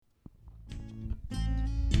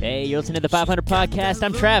Hey, you're listening to the 500 Podcast.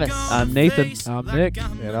 I'm Travis. I'm Nathan. I'm Nick.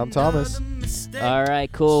 And I'm Thomas. All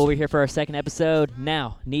right, cool. We're here for our second episode.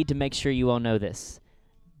 Now, need to make sure you all know this.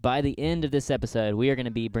 By the end of this episode, we are going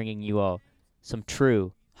to be bringing you all some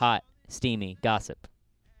true, hot, steamy gossip.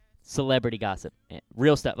 Celebrity gossip.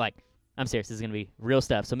 Real stuff. Like, I'm serious. This is going to be real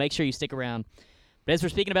stuff. So make sure you stick around. But as we're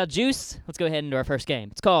speaking about juice, let's go ahead into our first game.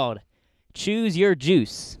 It's called Choose Your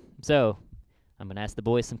Juice. So I'm going to ask the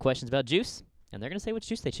boys some questions about juice, and they're going to say which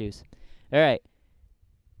juice they choose. All right.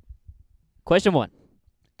 Question 1.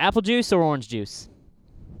 Apple juice or orange juice?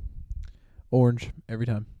 Orange every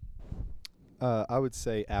time. I would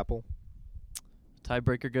say apple.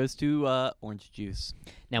 Tiebreaker goes to orange juice.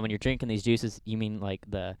 Now, when you're drinking these juices, you mean like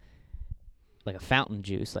a fountain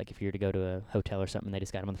juice, like if you were to go to a hotel or something, they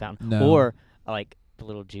just got them on the fountain, No. or like the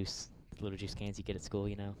little juice cans you get at school,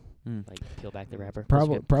 like peel back the wrapper. Those are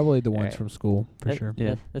good. Probably the ones Alright. from school for That- sure.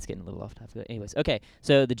 Yeah. That's getting a little off topic. Anyways, okay.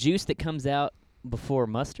 So the juice that comes out before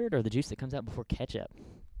mustard, or the juice that comes out before ketchup?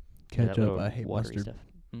 That Ketchup, little I hate watery mustard. Stuff.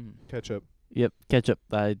 Mm. Ketchup. Yep, ketchup.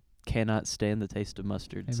 I cannot stand the taste of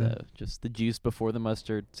mustard, Amen. so just the juice before the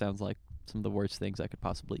mustard sounds like some of the worst things I could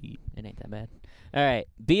possibly eat. It ain't that bad. All right,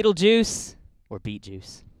 Beetlejuice or beet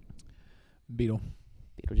juice? Beetle.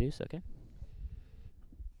 Beetlejuice, okay.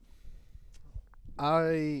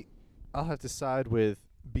 I'll have to side with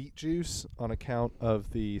beet juice on account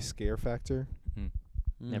of the scare factor.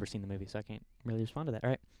 Never seen the movie, so I can't really respond to that. All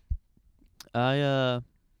right.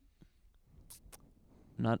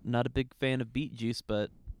 Not a big fan of beet juice,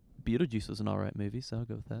 but Beetlejuice was an alright movie, so I'll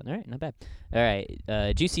go with that. All right, not bad. All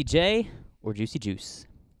right, Juicy J or Juicy Juice?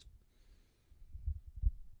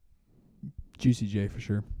 Juicy J for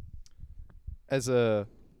sure.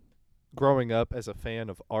 Growing up as a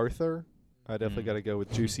fan of Arthur, I definitely Mm. got to go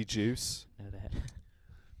with Juicy Juice. Know that.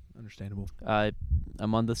 Understandable.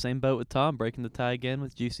 I'm on the same boat with Tom, breaking the tie again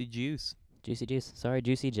with Juicy Juice. Juicy Juice. Sorry,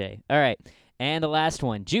 Juicy J. All right, and the last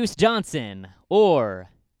one, Juice Johnson or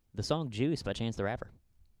the song Juice by Chance the Rapper?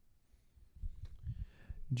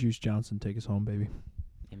 Juice Johnson, take us home, baby.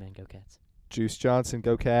 Amen, go Cats. Juice Johnson,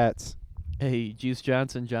 go Cats. Hey, Juice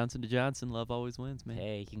Johnson, Johnson to Johnson, love always wins, man.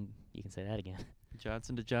 Hey, you can say that again.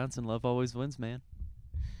 Johnson to Johnson, love always wins, man.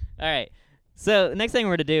 All right, so next thing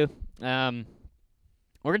we're going to do, we're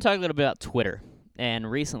going to talk a little bit about Twitter. And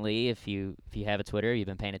recently, if you have a Twitter, you've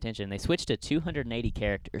been paying attention, they switched to 280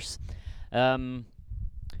 characters. What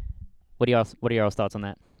are y'all's thoughts on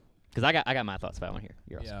that? Because I got my thoughts about one here.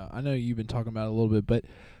 Yours. Yeah, I know you've been talking about it a little bit, but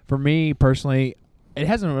for me personally, it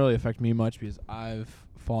hasn't really affected me much because I've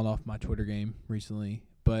fallen off my Twitter game recently.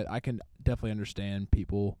 But I can definitely understand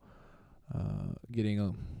people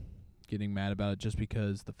getting mad about it just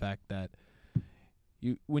because the fact that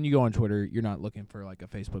when you go on Twitter, you're not looking for like a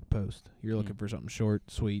Facebook post. You're looking for something short,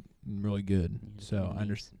 sweet, and really good. So I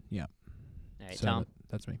understand. Yeah. All right, So Tom,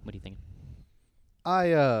 that's me. what do you think?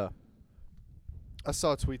 I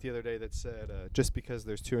saw a tweet the other day that said just because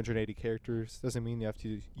there's 280 characters doesn't mean you have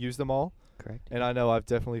to use them all. Correct. And I know I've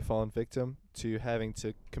definitely fallen victim to having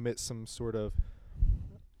to commit some sort of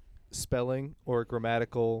spelling or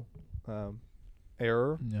grammatical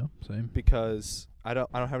error Yeah, same. because I don't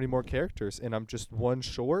have any more characters and I'm just one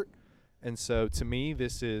short. And so to me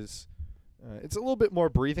this is it's a little bit more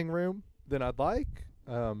breathing room than I'd like.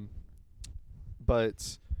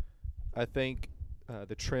 But I think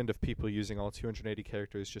the trend of people using all 280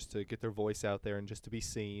 characters just to get their voice out there and just to be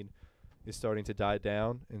seen is starting to die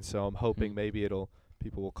down. And so I'm hoping maybe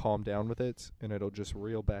people will calm down with it and it'll just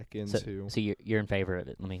reel back into. So you're in favor of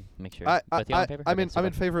it. Let me make sure. I'm Okay, so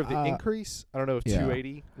in favor of the increase. I don't know if yeah.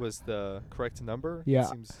 280 was the correct number. Yeah. It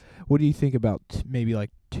seems What do you think about maybe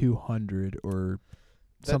like 200 or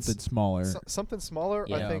That's something smaller? something smaller.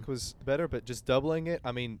 I Yeah. think was better, but just doubling it.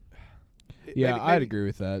 I mean, Yeah, maybe- I'd agree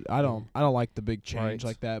with that. I don't like the big change Right.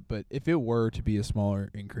 like that, but if it were to be a smaller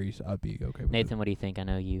increase, I'd be okay with Nathan, what do you think? I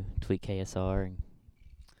know you tweet KSR and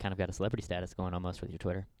kind of got a celebrity status going almost with your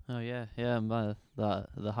Twitter. Oh yeah, I'm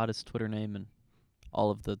the hottest Twitter name in all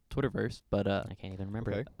of the Twitterverse, but I can't even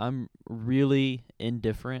remember Okay. it. I'm really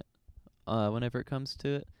indifferent whenever it comes to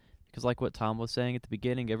it. Because like what Tom was saying at the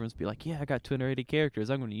beginning, everyone's be like, yeah, I got 280 characters.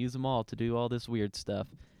 I'm going to use them all to do all this weird stuff.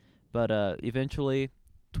 But eventually,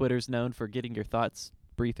 Twitter's known for getting your thoughts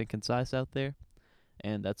brief and concise out there.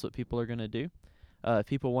 And that's what people are going to do. If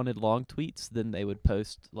people wanted long tweets, then they would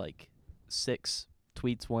post like 6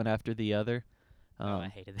 tweets one after the other. I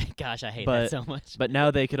hated that. Gosh, I hate but- that so much. But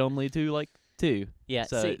now they could only do like 2. Yeah,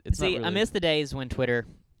 So see, it's not I really- miss the days when Twitter,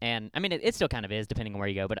 and I mean, it still kind of is, depending on where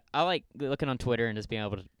you go, but I like looking on Twitter and just being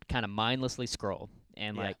able to kind of mindlessly scroll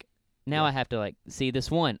and, Yeah. like, now Yeah. I have to like see this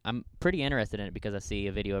one. I'm pretty interested in it because I see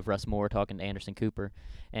a video of Russ Moore talking to Anderson Cooper,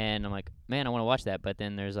 and I'm like, man, I want to watch that. But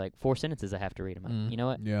then there's like 4 sentences I have to read. I'm like, you know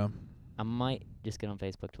what? Yeah. I might just get on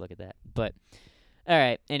Facebook to look at that. But all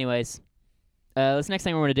right. Anyways, this next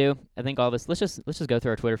thing we're gonna do, I think all of us let's just go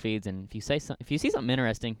through our Twitter feeds, and if you see something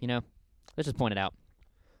interesting, let's just point it out.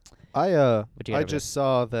 What you got I over just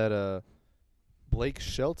saw that Blake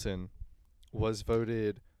Shelton was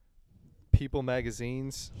voted People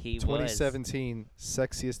Magazine's He was. 2017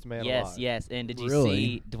 sexiest man alive. Yes. And did you Really?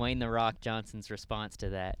 see Dwayne the Rock Johnson's response to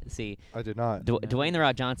that? See, I did not. Dwayne the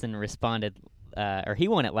Rock Johnson responded, or he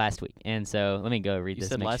won it last week, and so let me go read You this.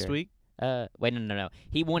 said make last sure. week? Wait, no.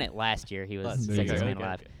 He won it last year. He was Last There you sexiest go. man Okay,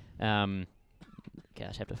 alive. okay.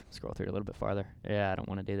 Gosh, I have to scroll through it a little bit farther. Yeah, I don't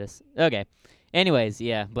want to do this. Okay. Anyways,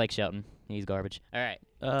 yeah, Blake Shelton. He's garbage. All right.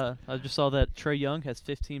 I just saw that Trae Young has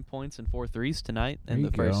 15 points and 4 threes tonight There in you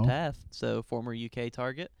the first go. half. So former UK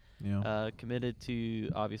target, Yeah. committed to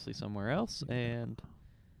obviously somewhere else and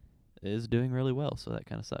is doing really well. So that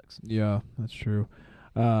kind of sucks. Yeah, that's true.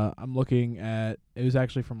 I'm looking at it was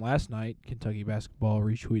actually from last night. Kentucky basketball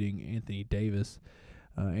retweeting Anthony Davis.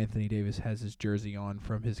 Anthony Davis has his jersey on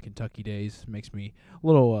from his Kentucky days. Makes me a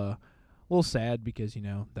little sad because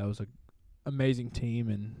that was a amazing team,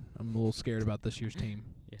 and I'm a little scared about this year's team.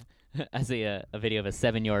 I see a video of a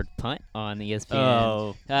 7-yard punt on the ESPN.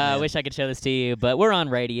 Oh, I man. wish I could show this to you, but we're on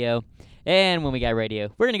radio. And when we got radio,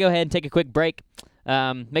 we're going to go ahead and take a quick break.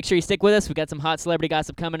 Make sure you stick with us. We got some hot celebrity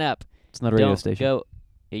gossip coming up. It's not a radio Don't station. go.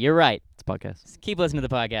 You're right. It's a podcast. Just keep listening to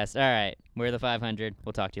the podcast. All right. We're the 500.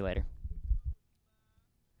 We'll talk to you later.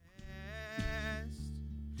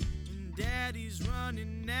 And Daddy's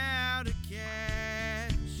running out of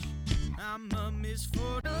cash. I'm a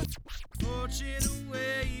misfortune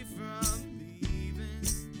away from leaving.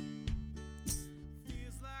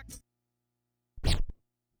 Feels like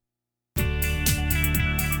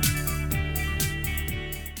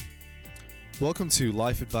Welcome to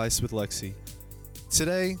Life Advice with Lexi.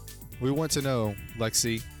 Today, we want to know,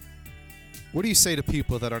 Lexi, what do you say to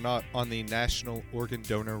people that are not on the National Organ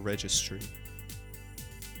Donor Registry?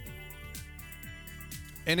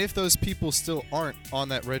 And if those people still aren't on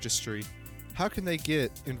that registry, how can they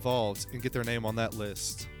get involved and get their name on that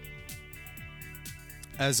list?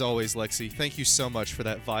 As always, Lexi, thank you so much for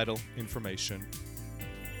that vital information.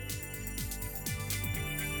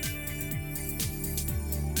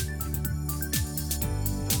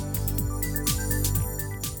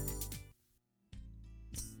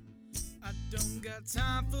 I don't got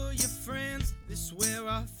time for your friends. This where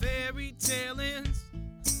our fairy tale ends.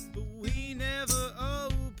 But we never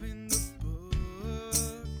open the book.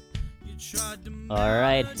 You tried to All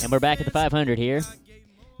right. And we're back at the 500 here.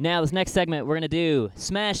 Now, this next segment, we're going to do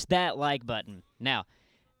Smash That Like Button. Now,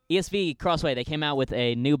 ESV Crossway, they came out with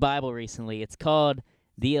a new Bible recently. It's called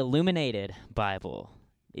the Illuminated Bible.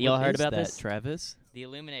 Y'all What heard is about that, this? Travis? The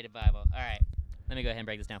Illuminated Bible. All right. Let me go ahead and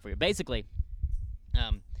break this down for you. Basically,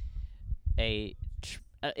 I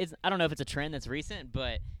don't know if it's a trend that's recent,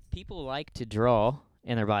 but people like to draw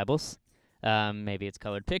in their Bibles. Maybe it's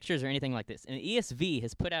colored pictures or anything like this. And ESV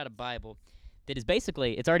has put out a Bible that is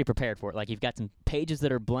basically, it's already prepared for it. Like, you've got some pages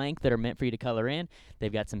that are blank that are meant for you to color in.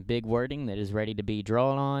 They've got some big wording that is ready to be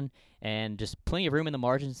drawn on, and just plenty of room in the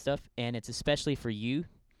margins and stuff. And it's especially for you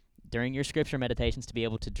during your scripture meditations to be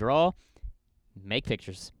able to draw, make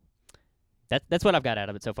pictures. That's what I've got out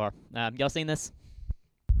of it so far. Y'all seen this?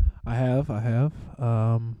 I have.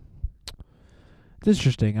 It's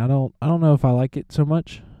interesting. I don't know if I like it so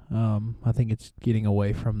much. I think it's getting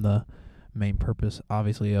away from the main purpose,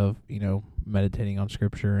 obviously, of meditating on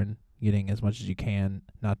scripture and getting as much as you can,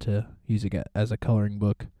 not to use it as a coloring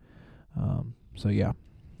book. So yeah.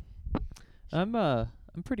 I'm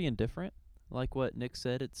pretty indifferent. Like what Nick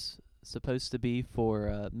said, it's supposed to be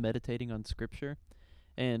for meditating on scripture.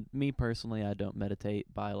 And me personally, I don't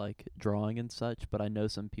meditate by like drawing and such, but I know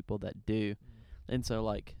some people that do. And so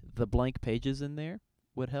like the blank pages in there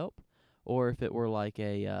would help, or if it were like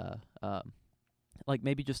a like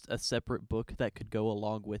maybe just a separate book that could go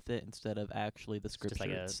along with it instead of actually the just scripture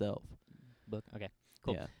like a itself. Book. Okay,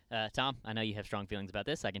 cool. Yeah. Tom, I know you have strong feelings about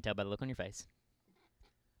this. I can tell by the look on your face.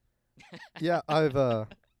 Yeah, I've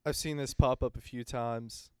seen this pop up a few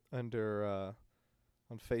times under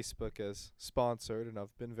on Facebook as sponsored, and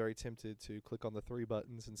I've been very tempted to click on the 3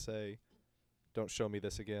 buttons and say, "Don't show me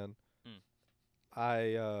this again."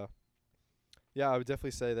 I would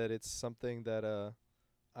definitely say that it's something that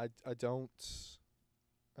I don't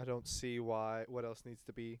see what else needs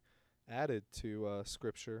to be added to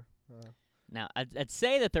scripture. Now, I'd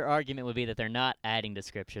say that their argument would be that they're not adding to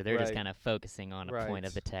Scripture. They're just Right. kind of focusing on a point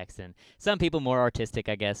of Right. the text. And some people more artistic,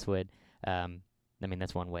 I guess, would. I mean,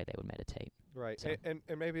 that's one way they would meditate. Right. So- And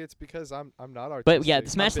maybe it's because I'm not artistic. But yeah, I've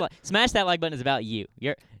smash that like button is about you.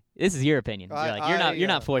 This is your opinion. You're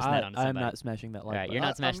not forcing that on I'm somebody. not smashing that like Alright, button. you're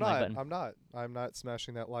not smashing the like button. I'm not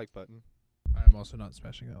smashing that like button. I'm also not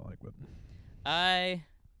smashing that like button. I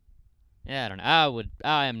don't know.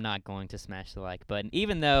 I am not going to smash the like button,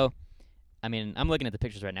 even though, I mean, I'm looking at the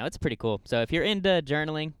pictures right now. It's pretty cool. So if you're into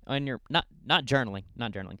journaling on your not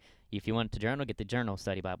journaling. If you want to journal, get the Journal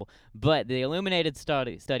Study Bible. But the Illuminated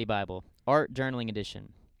Study Bible, Art Journaling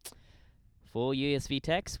Edition, full USV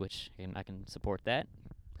text, which I can support that.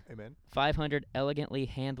 Amen. 500 elegantly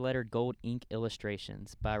hand-lettered gold ink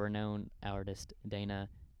illustrations by renowned artist Dana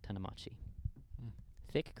Tanamachi.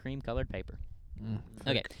 Thick cream-colored paper.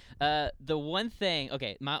 Okay. The one thing,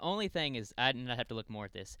 my only thing is I have to look more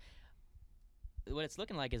at this. What it's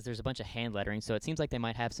looking like is there's a bunch of hand lettering, so it seems like they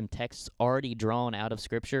might have some texts already drawn out of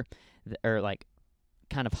Scripture, or like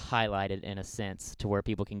kind of highlighted in a sense to where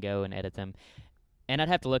people can go and edit them. And I'd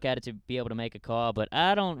have to look at it to be able to make a call, but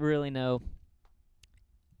I don't really know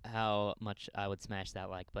how much I would smash that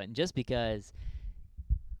like button, just because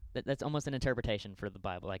that's almost an interpretation for the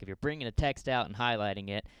Bible. Like if you're bringing a text out and highlighting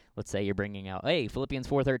it, let's say you're bringing out, hey, Philippians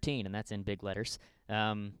 4:13, and that's in big letters.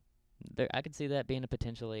 I could see that being a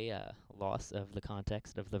potentially loss of the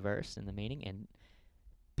context of the verse and the meaning, and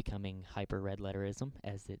becoming hyper red letterism,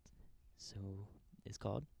 as it so is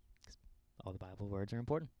called. 'Cause all the Bible words are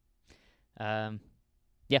important. Y'all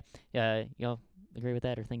agree with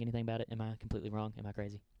that or think anything about it? Am I completely wrong? Am I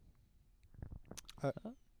crazy?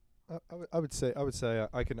 I would say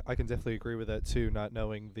I can definitely agree with that too. Not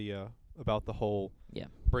knowing the about the whole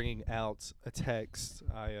bringing out a text.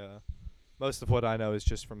 Most of what I know is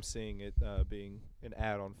just from seeing it being an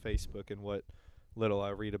ad on Facebook and what little I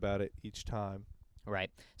read about it each time. Right.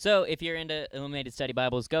 So if you're into Illuminated Study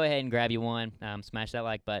Bibles, go ahead and grab you one. Smash that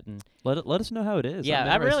like button. Let us know how it is. Yeah, I'm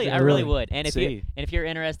I really interested. would. And See. if you're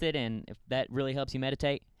interested and if that really helps you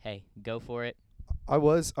meditate, hey, go for it. I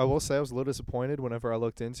will say I was a little disappointed whenever I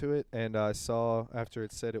looked into it and I saw after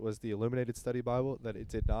it said it was the Illuminated Study Bible that it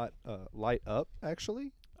did not light up.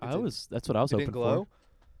 Actually, That's what I was it hoping didn't glow. for.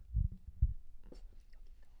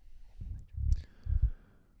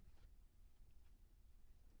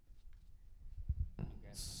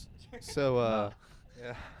 So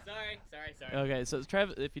yeah. Sorry. Okay, so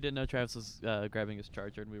Travis, if you didn't know, Travis was grabbing his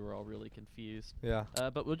charger, and we were all really confused. Yeah.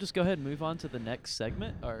 But we'll just go ahead and move on to the next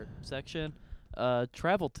segment or section.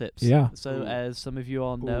 Travel tips. Yeah. So Ooh. as some of you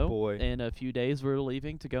all Ooh, know, boy. in a few days we're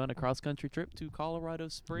leaving to go on a cross-country trip to Colorado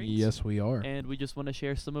Springs. Yes, we are. And we just want to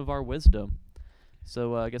share some of our wisdom.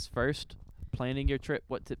 So I guess first, planning your trip,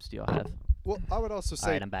 what tips do y'all have? Well, I would also All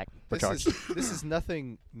say right, I'm back for this charge. this is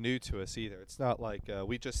nothing new to us either. It's not like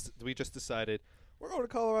we just decided we're going to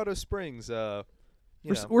Colorado Springs.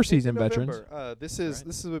 We're seasoned veterans.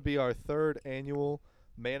 This would be our third annual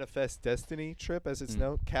Manifest Destiny trip, as it's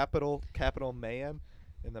known. Capital Man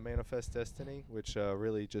in the Manifest Destiny, which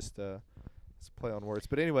really just it's a play on words.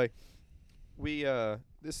 But anyway, we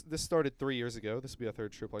this started 3 years ago. This will be our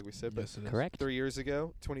third trip, like we said. But Yes, it is. Correct. 3 years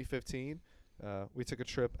ago, 2015, we took a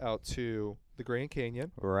trip out to the Grand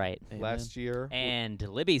Canyon. Right. Amen. Last year, And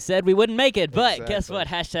Libby said we wouldn't make it, but guess Exactly. what?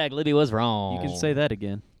 Hashtag Libby was wrong. You can say that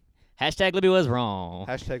again. Hashtag Libby was wrong.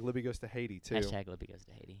 hashtag Libby goes to Haiti too. Hashtag Libby goes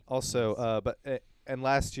to Haiti. Also, and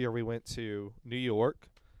last year we went to New York,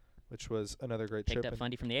 which was another great Picked trip. up and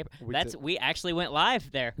Fundy from the April. we That's did- we actually went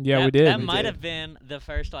live there. Yeah, That- we did. That We might did. have been the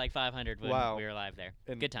first 500 when Wow. we were live there.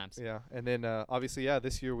 And Good times. Yeah, and then obviously,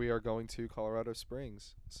 this year we are going to Colorado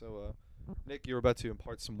Springs. So, Nick, you were about to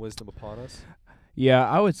impart some wisdom upon us. Yeah,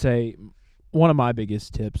 I would say one of my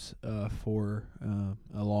biggest tips for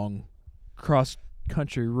a long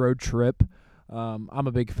cross-country road trip. I'm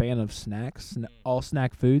a big fan of snacks, all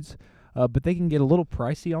snack foods, but they can get a little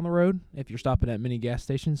pricey on the road if you're stopping at many gas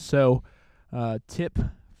stations. So, tip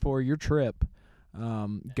for your trip,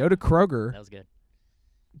 go to Kroger, That was good.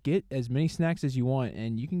 get as many snacks as you want,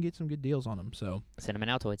 and you can get some good deals on them. So, Cinnamon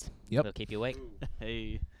Altoids. Yep. They'll keep you awake.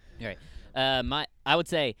 Hey. I would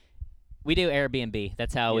say we do Airbnb.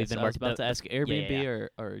 That's how we've Yes, been I was working. about to ask Airbnb yeah.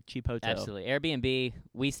 or cheap hotel. Absolutely. Airbnb.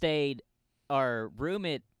 We stayed our room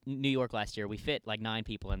at New York last year. We fit like 9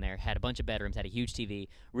 people in there. Had a bunch of bedrooms. Had a huge TV.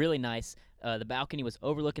 Really nice. The balcony was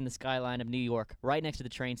overlooking the skyline of New York, right next to the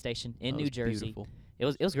train station in That New was Jersey. Beautiful. It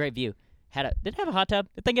was a great view. Did it have a hot tub?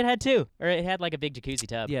 I think it had 2, or it had like a big jacuzzi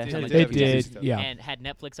tub. Yeah, something it like it that. did. did, yeah. And had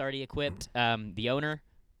Netflix already equipped. The owner,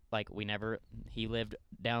 he lived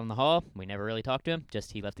down the hall. We never really talked to him.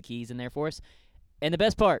 Just he left the keys in there for us. And the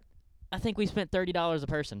best part, I think we spent $30 a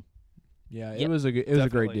person. Yeah, Yep. it was a great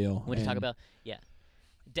Definitely. deal. When to talk and about, yeah,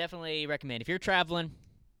 definitely recommend if you're traveling,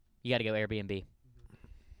 you got to go Airbnb.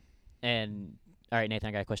 And all right, Nathan,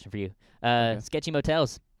 I got a question for you. Sketchy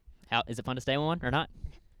motels. How is it fun to stay in one or not?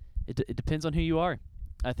 It depends on who you are.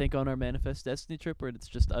 I think on our Manifest Destiny trip, where it's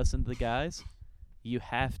just us and the guys, you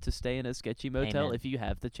have to stay in a sketchy motel Amen. if you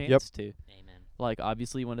have the chance to. Amen. Like,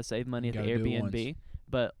 obviously, you want to save money at the Gotta do it Airbnb, once.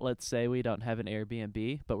 but let's say we don't have an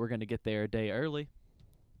Airbnb, but we're going to get there a day early.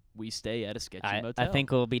 We stay at a sketchy I motel.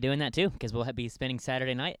 think we'll be doing that too because we'll be spending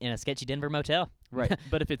Saturday night in a sketchy Denver motel. Right.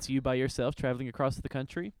 But if it's you by yourself traveling across the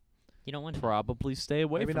country, You don't want to. probably stay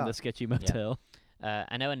away Maybe from the not. sketchy motel.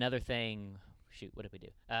 I know another thing. Shoot, what did we do?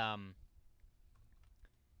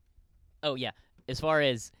 Oh yeah, as far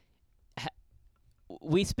as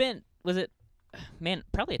we spent, was it, man,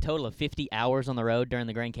 probably a total of 50 hours on the road during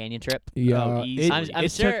the Grand Canyon trip. Yeah, easily. I'm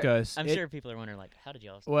it sure- took us. I'm it- sure people are wondering like, how did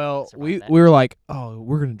y'all? Well, survive we that? we were like, oh,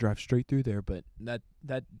 we're gonna drive straight through there, but that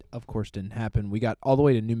of course didn't happen. We got all the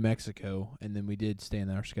way to New Mexico, and then we did stay in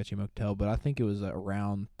our sketchy motel. But I think it was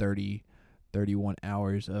around 31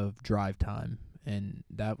 hours of drive time, and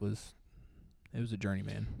it was a journey,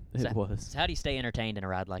 man. It So- was. So how do you stay entertained in a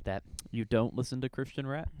ride like that? You don't listen to Christian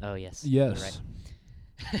rap? Oh yes. you're Yes.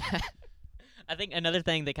 right. I think another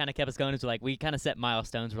thing that kind of kept us going is like we kind of set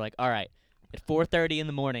milestones. We're like, all right, at 4:30 in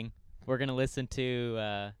the morning, we're gonna listen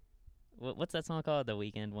to what's that song called? The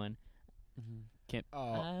Weekend one. Can't.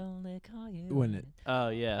 Oh, I only call you. when it Oh,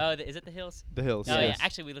 yeah. Oh, is it the Hills? The Hills. Oh yeah. Yes.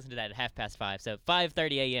 Actually, we listened to that at 5:30. So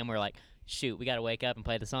 5:30 a.m. We're like, shoot, we gotta wake up and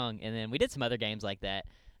play the song. And then we did some other games like that.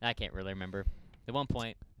 I can't really remember. At one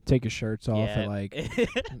point, take your shirts off yeah, at like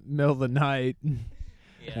middle of the night.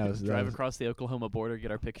 yeah, That was- Drive across the Oklahoma border, get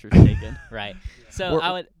our pictures taken. right. So We're-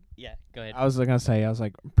 I would, yeah, go ahead. I was gonna say, I was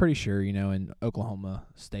like, I'm pretty sure, in Oklahoma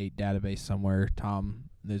State database somewhere,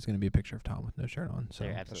 there's gonna be a picture of Tom with no shirt on. So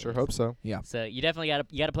There I absolutely sure is. hope so. So you definitely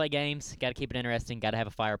gotta play games. Gotta keep it interesting. Gotta have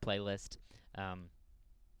a fire playlist.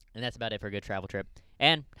 And that's about it for a good travel trip.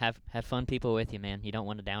 And have fun people with you, man. You don't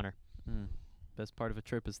want a downer. Best part of a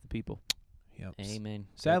trip is the people. yep. Amen. Go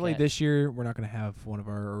Sadly, Cats. this year we're not gonna have one of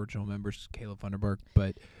our original members, Caleb Funderburg.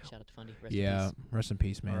 But Shout out to Fundy. Rest in yeah, peace. rest in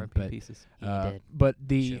peace, man. R.I.P. But pieces. Yeah, he did. but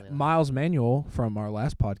the Surely will. Miles Manuel from our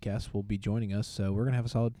last podcast will be joining us, so we're gonna have a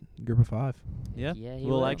solid group of 5. Yeah. Yeah, he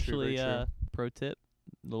We'll will. actually, True, very true. pro tip,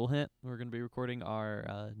 little hint, we're going to be recording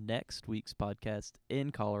our next week's podcast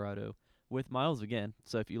in Colorado with Miles again.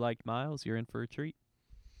 So if you liked Miles, you're in for a treat.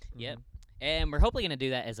 Yep. And we're hopefully gonna do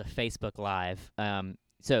that as a Facebook Live.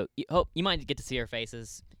 So you might get to see our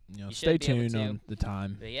faces. You Stay should be able tuned to. on the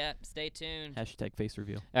time. But yeah, stay tuned. Hashtag face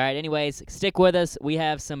reveal. All right, anyways, stick with us. We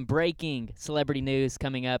have some breaking celebrity news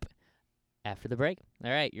coming up after the break.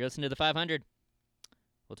 All right, you're listening to the 500.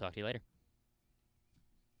 We'll talk to you later.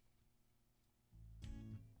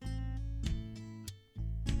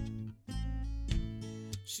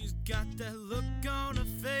 She's got that look on her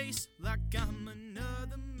face like I'm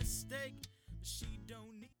another mistake. She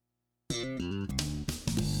don't need.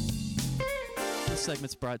 This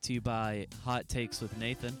segment's brought to you by Hot Takes with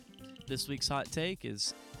Nathan. This week's hot take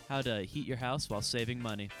is how to heat your house while saving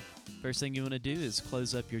money. First thing you want to do is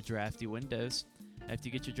close up your drafty windows. After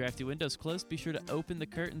you get your drafty windows closed, be sure to open the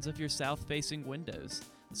curtains of your south-facing windows.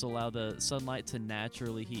 This will allow the sunlight to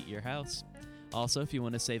naturally heat your house. Also, if you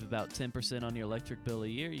want to save about 10% on your electric bill a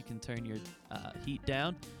year, you can turn your heat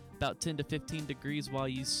down about 10 to 15 degrees while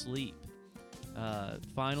you sleep.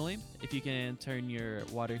 Finally, if you can turn your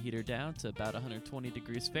water heater down to about 120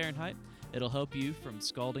 degrees Fahrenheit, it'll help you from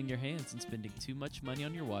scalding your hands and spending too much money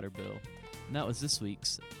on your water bill. And that was this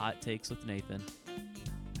week's Hot Takes with Nathan.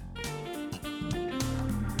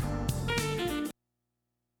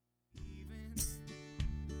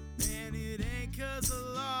 And it ain't 'cause I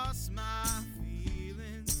lost my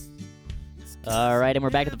feelings. All right, and we're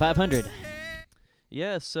back at the 500.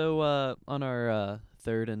 Yeah, so on our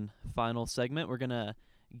third and final segment, we're going to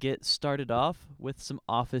get started off with some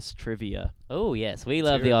Office trivia. Oh, yes, we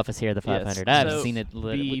love Sure. The Office here at the Yes. 500. I've So, seen it.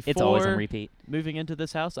 It's always on before- repeat. Moving into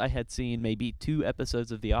this house, I had seen maybe 2 episodes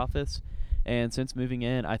of The Office, and since moving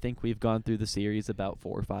in, I think we've gone through the series about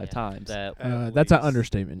 4 or 5 Yeah, times. That's an least.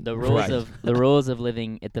 understatement. The rules Right. the rules of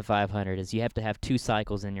living at the 500 is you have to have 2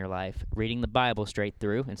 cycles in your life: reading the Bible straight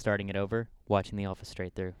through and starting it over, watching The Office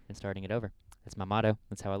straight through and starting it over. That's my motto.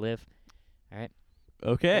 That's how I live. All right.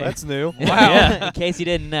 Okay. Well, that's new. Yeah. In case you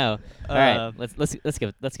didn't know. All right. Uh, Let's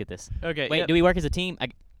get this. Okay. Wait, yep. do we work as a team?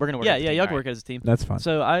 We're gonna work. Yeah, as a yeah, team. y'all All can right. work as a team. That's fine.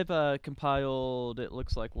 So I've compiled, it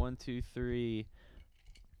looks like 1, 2, 3,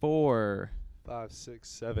 4. 5, 6,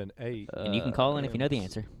 7, 8. And you can call in if you know the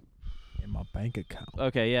answer. in my bank account.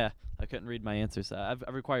 Okay, yeah. I couldn't read my answers. I've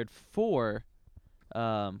required 4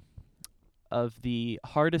 of the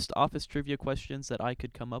hardest office trivia questions that I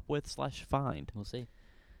could come up with / find. We'll see.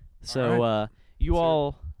 So right. you Sure.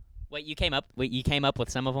 all, Wait, you came up with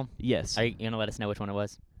some of them? yes. Are you gonna let us know which one it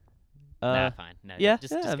was? Uh, Nah, fine. No, yeah,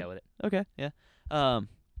 just yeah. go with it. Okay, yeah.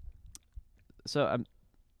 So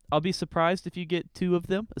I'll be surprised if you get 2 of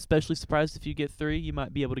them. Especially surprised if you get 3. You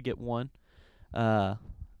might be able to get 1.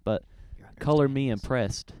 But color me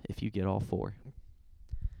impressed if you get all 4.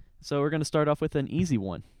 So we're gonna start off with an easy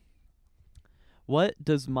one. What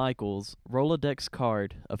does Michael's Rolodex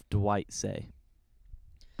card of Dwight say?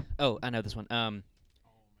 Oh, I know this one.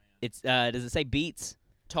 It's does it say beats?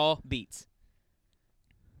 Tall beats.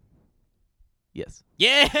 Yes.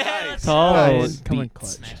 Yeah. Nice. Tall Nice. Coming beats.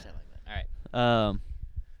 clutch. Smash that like that. All right.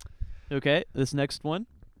 Okay, this next one.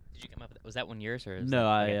 Did you come up with that? Was that one yours or? No,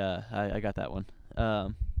 okay. I got that one.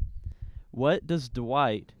 What does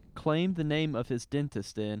Dwight claim the name of his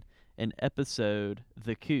dentist in episode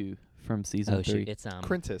The Coup from season Oh 3? shoot! It's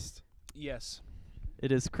Crentist. Yes.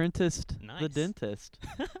 It is Crentist the Nice. dentist.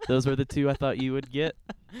 Those were the 2 I thought you would get.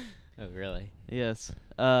 Oh really? Yes.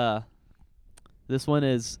 This one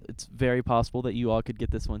it's very possible that you all could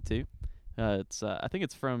get this one too. It's I think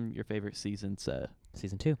it's from your favorite season, so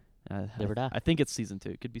Season 2. Live or Die. I think it's season 2.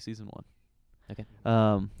 It could be season 1. Okay.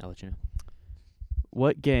 I'll let you know.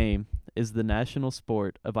 What game is the national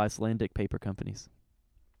sport of Icelandic paper companies?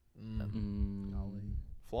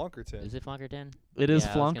 Flonkerton. Is it Flonkerton? It is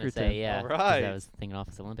Yeah, I was gonna Flonkerton. say, yeah. All 'cause right. I was thinking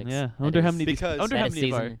Office Olympics. Yeah, I That wonder how is- many. Because- I wonder That how is many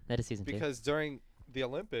of our. season. That is season 2. Because during the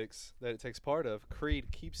Olympics that it takes part of,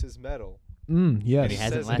 Creed keeps his medal Yes. And he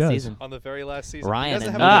hasn't says last does. season. on the very last season. He Ryan doesn't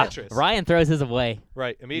and have a Ah. mattress. Ryan throws his away.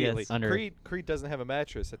 Right, immediately. Yes. Under- Creed doesn't have a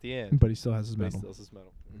mattress at the end. But he still has his But he medal. still has his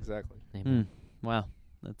medal. Exactly. Amen. Wow,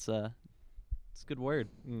 that's a good word.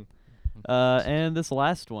 Mm. And this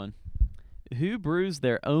last one, who brews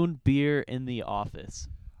their own beer in the office,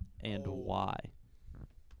 and Oh. why?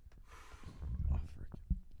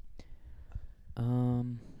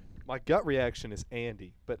 My gut reaction is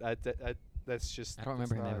Andy, but that's just. I don't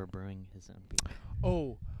remember it's him not- ever brewing his own beer.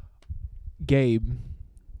 Oh. Gabe.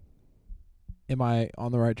 Am I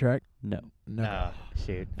on the right track? No. No. Oh,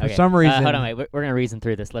 shoot. For Okay. some reason- hold on, wait. We're gonna reason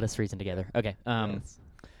through this. Let us reason together. Okay. Yes.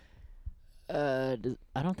 I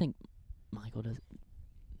don't think Michael does.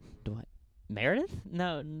 Do I? Meredith?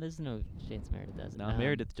 No, there's no chance Meredith does. No,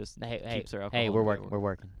 Meredith just Hey, keeps her alcohol. hey, in we're the working. drawer. We're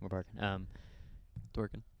working.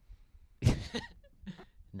 Working.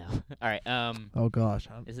 No. All right. Oh gosh.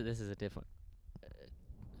 This is a different.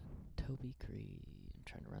 Toby Creed. I'm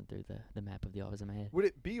trying to run through the map of the office in my head. Would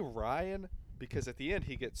it be Ryan? Because at the end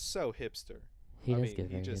he gets so hipster. He I does mean, get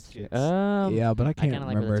he very just hipster. gets- Yeah, but I can't kinda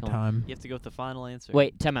like where remember a that's going. time. You have to go with the final answer.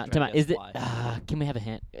 Wait, time out. Try to Time out. guess Is it? why. Can we have a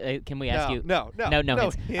hint? Can we ask you? No No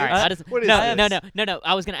hints. hints. All right, I just, What is no, this? no.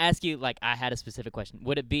 I was gonna ask you. Like, I had a specific question.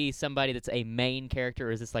 Would it be somebody that's a main character,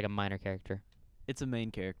 or is this like a minor character? It's a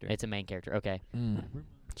main character. It's a main character. Okay.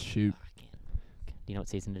 Shoot. Do you know what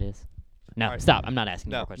season it is? No, All right. stop. I'm not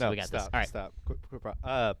asking you No, more questions. no, We got stop, this. All right. stop. Quick.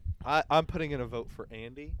 I'm putting in a vote for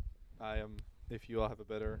Andy. I am. If you all have a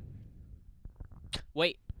better.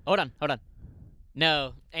 Wait. Hold on.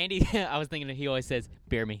 No, Andy. I was thinking that he always says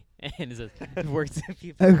 "beer me" and it says words a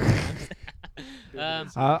few times.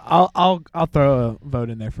 I'll throw a vote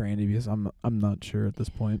in there for Andy because I'm not sure at this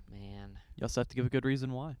point. Man, You also have to give a good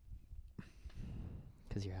reason why.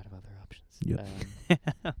 because you're out of other options.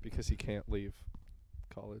 Yep. Because he can't leave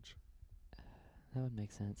college. That would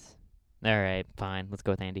make sense. All right, fine. Let's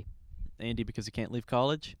go with Andy. Andy, because he can't leave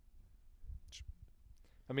college.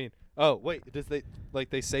 I mean, oh wait, does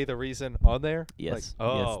they say the reason on there? Yes. Like,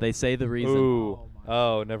 oh. Yes, they say the reason. Ooh. Oh, my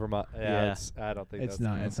Oh, never mind. Yeah. Yeah. I don't think It's that's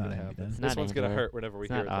not- that's it's not gonna Andy happen. then. It's This not one's gonna Angela. hurt whenever we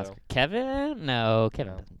It's hear not it Oscar. though. Kevin? No,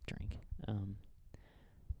 Kevin No. doesn't drink.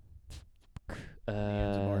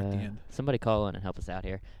 Ian's bar at the end. Somebody call in and help us out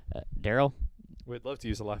here. Daryl, We'd love to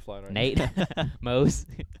use a lifeline right Nate, Mose.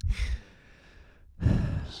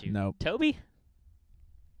 Shoot. Nope. Toby.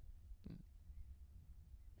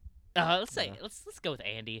 Let's go with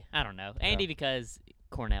Andy. I don't know. Andy Yeah. because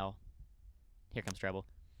Cornell. Here comes trouble.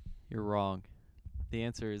 You're wrong. The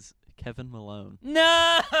answer is Kevin Malone.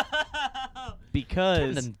 No. Kevin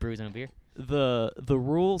Because doesn't brew his own beer. the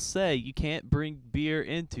rules say you can't bring beer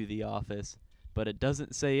into the office, but it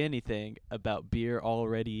doesn't say anything about beer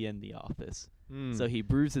already in the office. Hmm. So he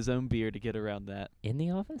brews his own beer to get around that In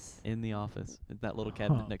the office? in the office, in that little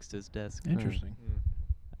cabinet Huh. next to his desk. Interesting.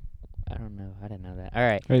 I don't know. I didn't know that. All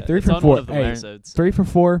right. Hey, 3 It's for on 4. one of the Hey, episodes. 3 for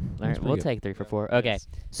 4. All That's right, pretty we'll good. take 3 for 4. Okay. Yes.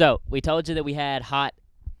 So we told you that we had hot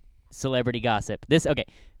celebrity gossip.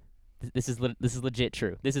 This is legit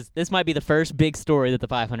true. This might be the first big story that the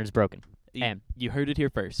 500's broken. And You heard it here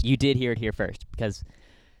first. you did hear it here first because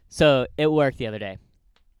so it worked the other day.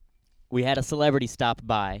 We had a celebrity stop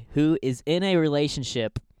by who is in a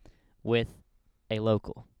relationship with a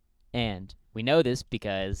local. And we know this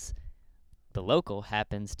because the local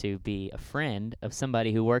happens to be a friend of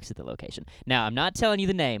somebody who works at the location. Now, I'm not telling you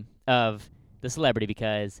the name of the celebrity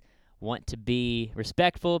because want to be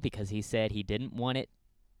respectful because he said he didn't want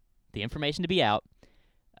the information to be out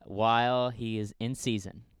while he is in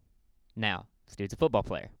season. Now, this dude's a football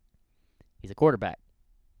player. He's a quarterback.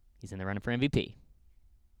 He's in the running for MVP.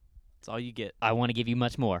 That's all you get. I want to give you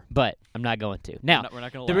much more, but I'm not going to. Now, We're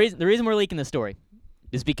not going the to. reason we're leaking this story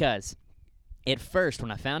is because at first,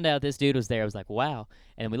 when I found out this dude was there, I was like, wow.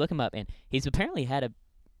 And then we look him up, and he's apparently had a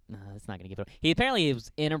no, that's not going to give it away. He apparently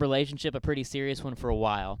was in a relationship, a pretty serious one, for a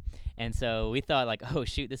while. And so we thought, like, oh,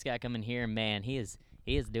 shoot, this guy coming here, man, he is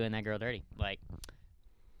doing that girl dirty. Like,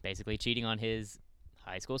 basically cheating on his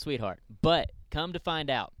high school sweetheart. But come to find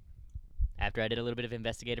out, after I did a little bit of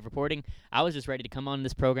investigative reporting, I was just ready to come on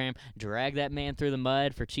this program, drag that man through the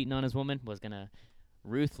mud for cheating on his woman, was going to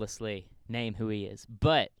ruthlessly name who he is.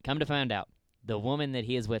 But come to find out, the woman that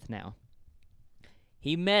he is with now,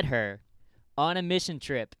 he met her on a mission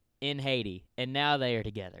trip in Haiti, and now they are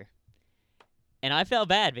together. And I felt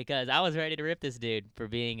bad because I was ready to rip this dude for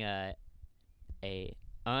being a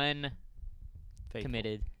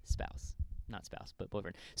uncommitted spouse. Not spouse, but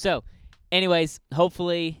boyfriend. So, anyways,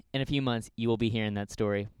 hopefully in a few months you will be hearing that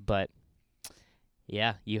story. But,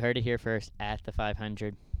 yeah, you heard it here first at the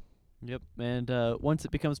 500. Yep, and once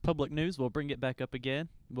it becomes public news, we'll bring it back up again.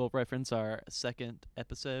 We'll reference our second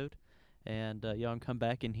episode, and y'all can come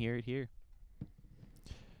back and hear it here.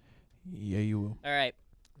 Yeah, you will. All right.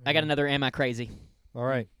 I got another Am I Crazy? All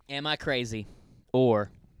right. Am I crazy? Or,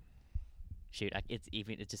 shoot,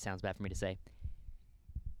 it just sounds bad for me to say.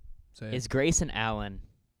 Say it. Is Grayson Allen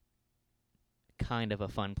kind of a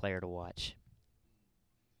fun player to watch?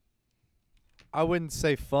 I wouldn't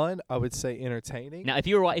say fun. I would say entertaining. Now, if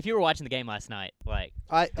you were watching the game last night, like,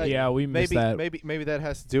 Yeah, we missed that. Maybe that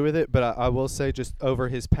has to do with it. But I will say, just over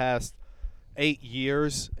his past 8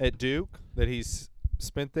 years at Duke that he's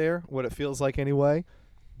spent there, what it feels like anyway.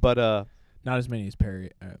 But Not as many as Perry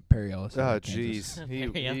Ellis. oh at Kansas. jeez,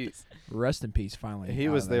 he Rest in peace. Finally, he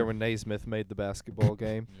out was of there when Naismith made the basketball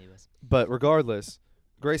game. he was. But regardless,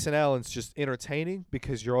 Grayson Allen's just entertaining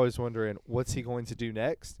because you're always wondering what's he going to do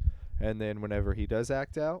next. And then whenever he does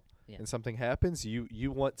act out and something happens,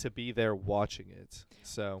 you want to be there watching it.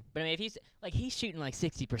 So, But I mean, if he's shooting like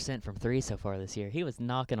 60% from three so far this year. He was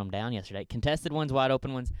knocking them down yesterday. Contested ones, wide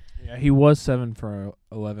open ones. Yeah, he was 7 for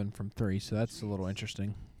 11 from 3, so that's a little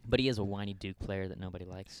interesting. But he is a whiny Duke player that nobody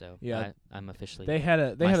likes. So Yeah. I'm officially. They had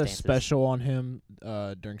a My stance is- special on him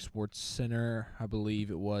during Sports Center, I believe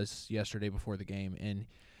it was yesterday before the game, and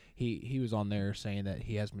he was on there saying that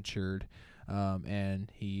he has matured, and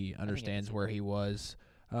he understands where he was,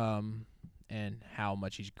 and how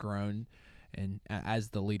much he's grown, and as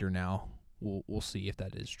the leader now, we'll see if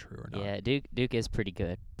that is true or not. Yeah, Duke is pretty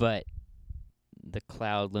good, but the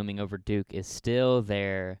cloud looming over Duke is still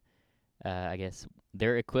their, I guess,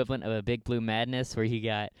 their equivalent of a Big Blue Madness, where you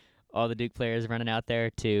got all the Duke players running out there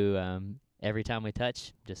to every time we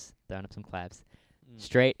touch, just throwing up some claps.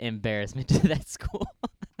 Straight embarrassment to that school.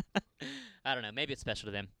 I don't know. Maybe it's special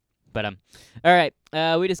to them. But all right.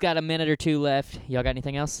 We just got a minute or two left. Y'all got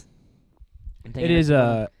anything else? Anything It is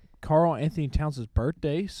interesting? Carl Anthony Towns'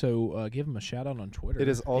 birthday, so give him a shout out on Twitter. it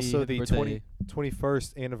is also happy the birthday.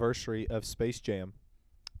 21st anniversary of Space Jam.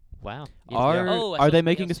 Wow. Are I are saw they somebody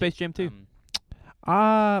making else a Space Jam too?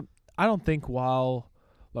 I don't think while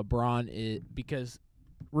LeBron is, because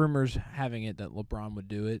rumors having it that LeBron would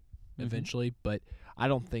do it eventually, but I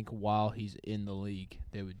don't think while he's in the league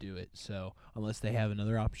they would do it. So unless they have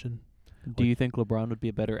another option. Do you think LeBron would be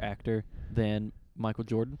a better actor than Michael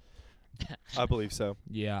Jordan? I believe so.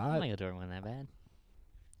 Yeah, Michael Jordan wasn't that bad.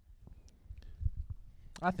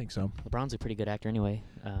 I think so. LeBron's a pretty good actor anyway.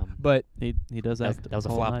 But He does act. that was a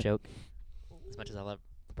all flop night. joke. As much as I love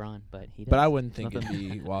LeBron, but he does. I wouldn't think Nothing.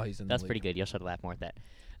 it'd be while he's in That's the league. pretty good. Y'all should laugh more at that.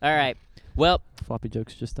 All right. Well, Floppy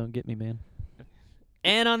jokes just don't get me, man.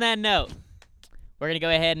 and on that note, we're going to go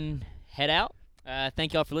ahead and head out.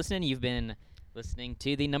 Thank you all for listening. You've been listening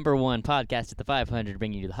to the #1 podcast at the 500,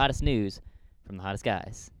 bringing you the hottest news from the hottest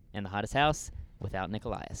guys and the hottest house without Nick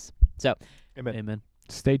Elias. So, Amen. Amen.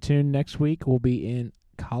 Stay tuned next week. We'll be in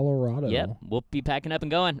Colorado. yep, we'll be packing up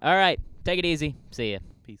and going. All right. Take it easy. See ya.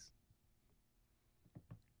 Peace.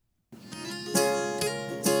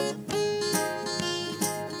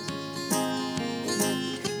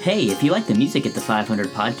 Hey, if you like the music at the 500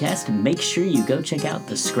 Podcast, make sure you go check out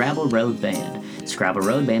the Scrabble Road Band. Scrabble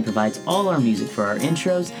Road Band provides all our music for our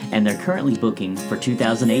intros, and they're currently booking for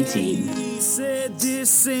 2018. He said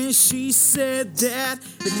this and she said that.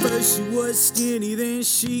 At first she was skinny, then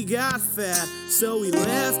she got fat. So we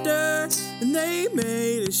left her and they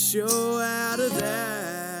made a show out